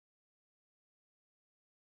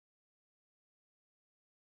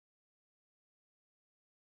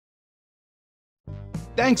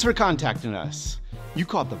Thanks for contacting us. You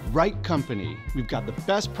called the right company. We've got the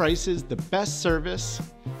best prices, the best service.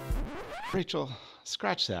 Rachel,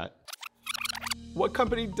 scratch that. What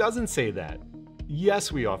company doesn't say that?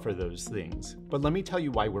 Yes, we offer those things, but let me tell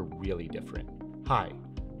you why we're really different. Hi,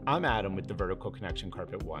 I'm Adam with the Vertical Connection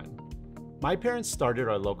Carpet One. My parents started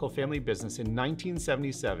our local family business in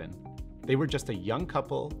 1977. They were just a young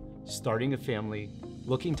couple, starting a family,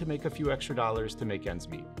 looking to make a few extra dollars to make ends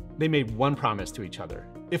meet. They made one promise to each other.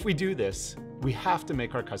 If we do this, we have to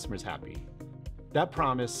make our customers happy. That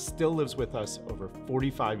promise still lives with us over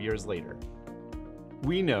 45 years later.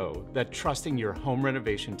 We know that trusting your home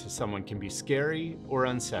renovation to someone can be scary or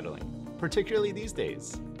unsettling, particularly these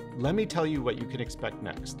days. Let me tell you what you can expect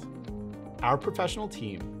next. Our professional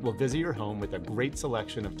team will visit your home with a great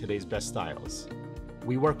selection of today's best styles.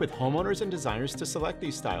 We work with homeowners and designers to select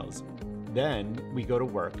these styles. Then we go to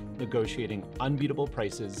work negotiating unbeatable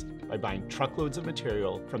prices by buying truckloads of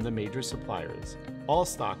material from the major suppliers, all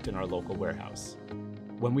stocked in our local warehouse.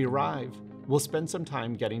 When we arrive, we'll spend some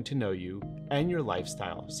time getting to know you and your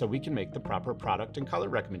lifestyle so we can make the proper product and color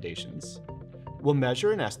recommendations. We'll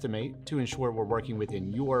measure and estimate to ensure we're working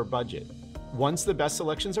within your budget. Once the best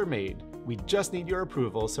selections are made, we just need your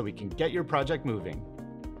approval so we can get your project moving.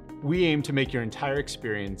 We aim to make your entire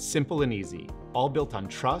experience simple and easy, all built on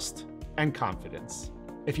trust and confidence.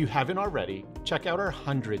 If you haven't already, check out our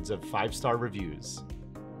hundreds of 5-star reviews.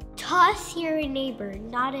 Toss your neighbor,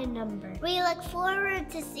 not a number. We look forward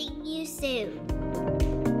to seeing you soon.